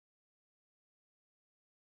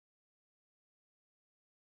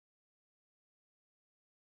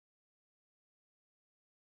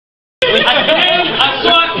I saw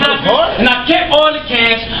a copy, and I kept all the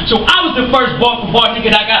cash, so I was the first bar-for-bar nigga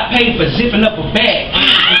that got paid for zipping up a bag.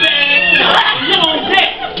 You on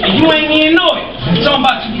that, and you ain't even know it. I'm talking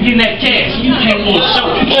about you getting that cash, you can't even show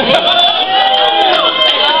it. It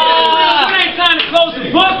ain't time to close the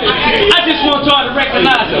book. I just want y'all to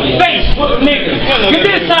recognize a Facebook nigga. Cause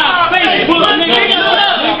this time, Facebook nigga.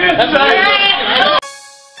 That's right.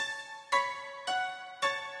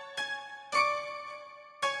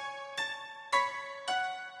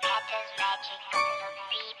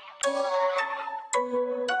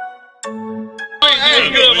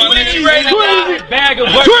 Good, my nigga. You ready to buy a bag of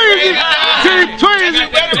Tweezy! Tweezy!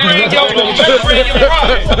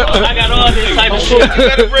 I got all this type of shit. You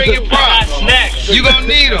better bring your props. I got snacks. You gonna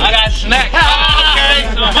need them. I got snacks. Okay.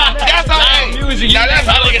 That's all right. Now that's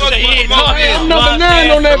how we supposed to promote this. I'm number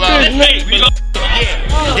 9 on that bitch, nigga.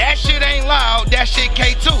 Yeah, that shit ain't loud. That shit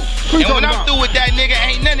K2. And when I'm through with that nigga,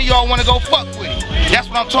 ain't none of y'all wanna go fuck with him. That's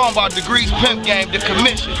what I'm talking about. Degrees Pimp Game, the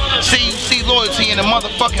commission. See loyalty in the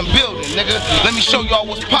motherfucking building, nigga. Let me show y'all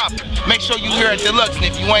what's poppin'. Make sure you here at Deluxe, and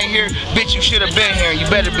if you ain't here, bitch, you should have been here, and you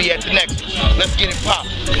better be at the next one. Let's get it poppin'.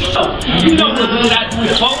 You know what I do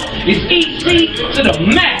it for? It's EC to the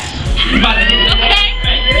max. You about to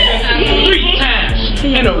hit the 3 times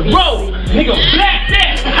in a row. Nigga, black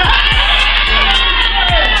that.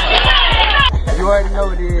 You already know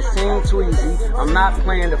what it is, Team Tweezy. I'm not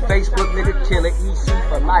playing the Facebook nigga killer, EC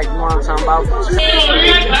for life, you know what I'm talking about?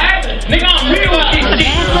 Nigga, I'm real with this shit.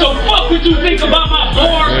 So fuck what you think about my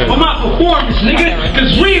bars or my performance, nigga. Cause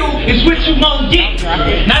real is what you gon' get.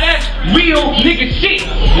 Now that's real nigga shit.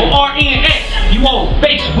 Or RNX, you old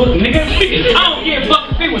Facebook nigga. I don't give a fuck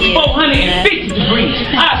if it was 450 degrees.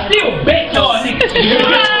 I still bet y'all niggas.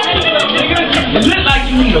 You look like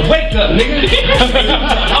you need a wake up, nigga.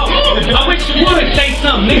 I wish you would say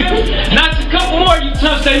something, nigga. Not a couple more you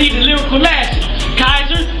touch that need the lyrical lashes.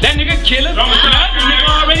 Kaiser, that nigga killer. That nigga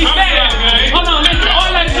already said. Hold on, listen.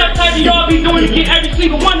 All that stuff type of y'all be doing to get every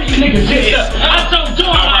single one of you niggas zipped up. I told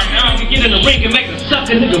Joe I to get in the ring and make a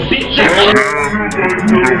sucker nigga bitch.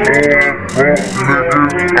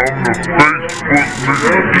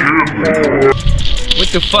 What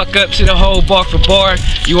the fuck up to the whole bar for bar?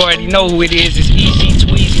 You already know who it is. It's EC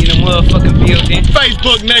Tweezy in the motherfucking building.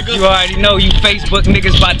 Facebook nigga. You already know you Facebook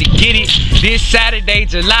niggas about to get it. This Saturday,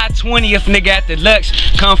 July 20th, nigga at the Lux.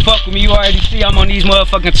 Come fuck with me. You already see I'm on these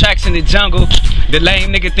motherfucking tracks in the jungle. The lame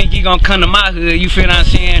nigga think he gonna come to my hood, you feel what I'm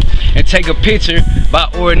saying? And take a picture by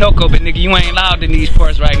Orinoco, but nigga, you ain't loud in these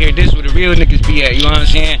parts right here. This where the real niggas be at, you know what I'm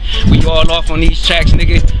saying? We all off on these tracks,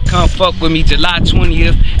 nigga. Come fuck with me July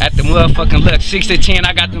 20th at the motherfucking Lux. 6 to 10,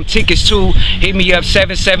 I got them tickets too. Hit me up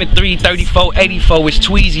 773-3484. It's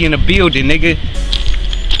Tweezy in the building, nigga.